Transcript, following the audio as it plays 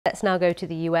Let's now go to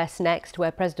the US next,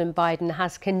 where President Biden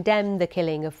has condemned the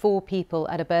killing of 4 people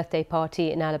at a birthday party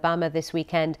in Alabama this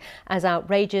weekend as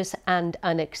outrageous and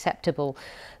unacceptable.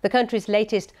 The country's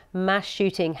latest mass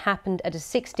shooting happened at a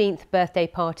 16th birthday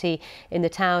party in the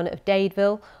town of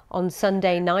Dadeville. On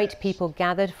Sunday night, people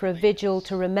gathered for a vigil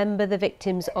to remember the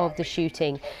victims of the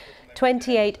shooting.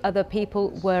 28 other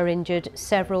people were injured,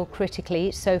 several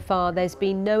critically. So far, there's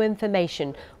been no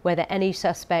information whether any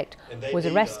suspect was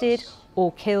arrested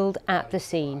or killed at the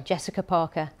scene. Jessica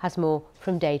Parker has more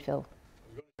from Dadeville.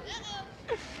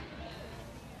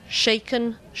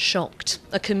 Shaken, shocked,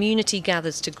 a community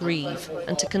gathers to grieve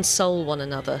and to console one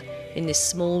another in this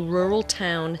small rural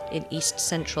town in east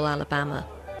central Alabama.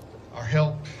 Our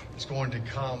help is going to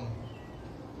come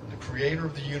from the creator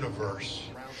of the universe.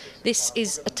 This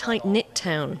is a tight-knit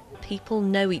town. People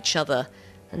know each other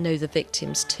and know the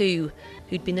victims too,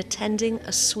 who'd been attending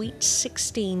a sweet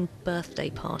 16 birthday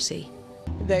party.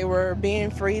 They were being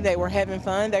free, they were having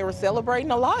fun, they were celebrating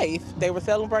a life. They were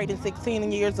celebrating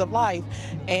 16 years of life.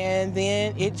 And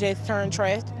then it just turned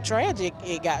tragic.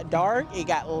 It got dark, it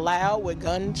got loud with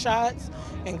gunshots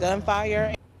and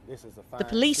gunfire. The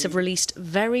police have released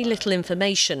very little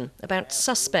information about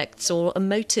suspects or a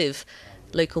motive.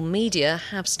 Local media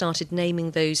have started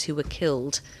naming those who were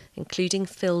killed, including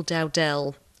Phil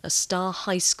Dowdell, a star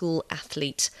high school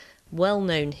athlete, well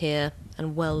known here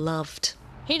and well loved.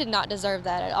 He did not deserve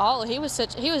that at all. He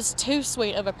was too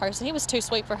sweet of a person. He was too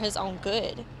sweet for his own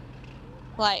good.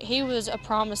 Like, he was a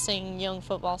promising young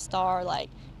football star. Like,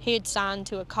 he had signed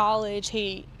to a college.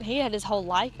 He had his whole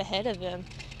life ahead of him,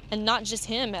 and not just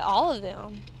him, all of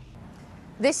them.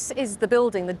 This is the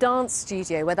building, the dance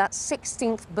studio, where that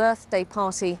 16th birthday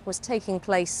party was taking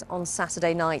place on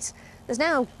Saturday night. There's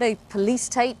now no police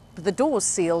tape, the doors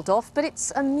sealed off, but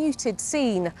it's a muted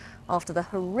scene after the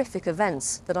horrific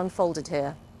events that unfolded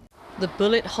here. The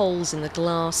bullet holes in the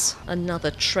glass, another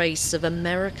trace of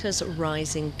America's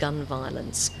rising gun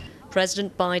violence.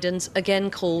 President Biden's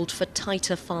again called for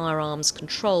tighter firearms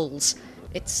controls.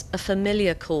 It's a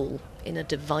familiar call in a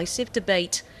divisive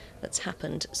debate that's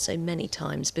happened so many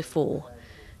times before.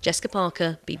 Jessica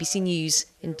Parker, BBC News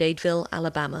in Dadeville,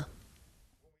 Alabama.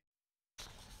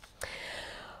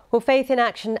 Well, Faith in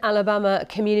Action Alabama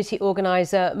community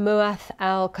organiser Muath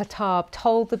Al-Khattab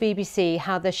told the BBC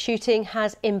how the shooting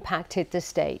has impacted the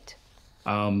state.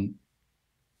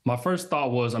 My first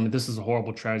thought was, this is a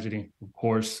horrible tragedy, of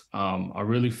course. I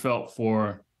really felt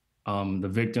for the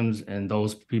victims and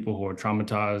those people who are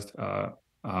traumatized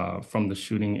from the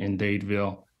shooting in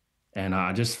Dadeville. And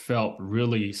I just felt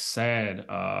really sad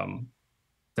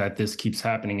that this keeps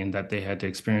happening and that they had to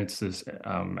experience this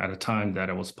at a time that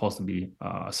it was supposed to be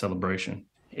a celebration.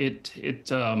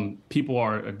 People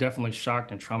are definitely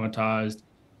shocked and traumatized.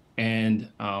 And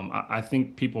I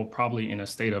think people are probably in a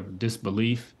state of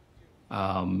disbelief.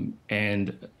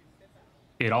 And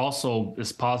it also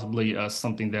is possibly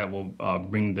something that will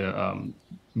bring the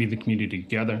community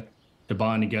together, to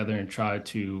bond together and try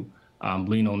to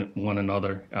lean on one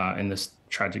another in this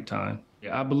tragic time.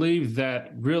 I believe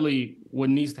that really what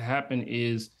needs to happen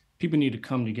is people need to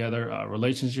come together.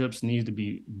 Relationships need to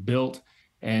be built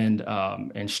and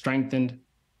strengthened,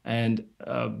 and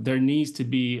there needs to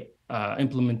be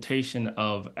implementation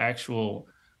of actual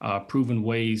proven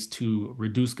ways to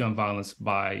reduce gun violence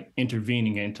by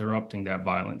intervening and interrupting that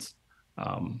violence.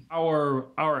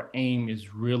 Our aim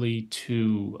is really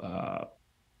to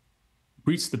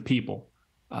reach the people.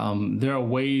 There are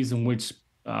ways in which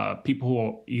people who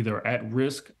are either at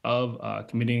risk of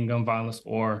committing gun violence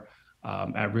or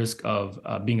at risk of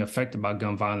being affected by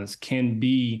gun violence can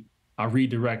be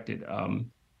redirected.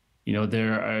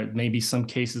 There may be some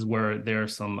cases where there are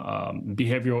some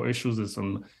behavioral issues and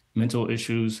some mental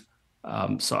issues.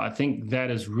 So I think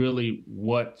that is really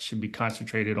what should be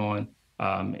concentrated on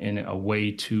in a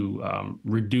way to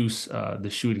reduce the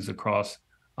shootings across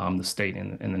the state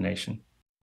and the nation.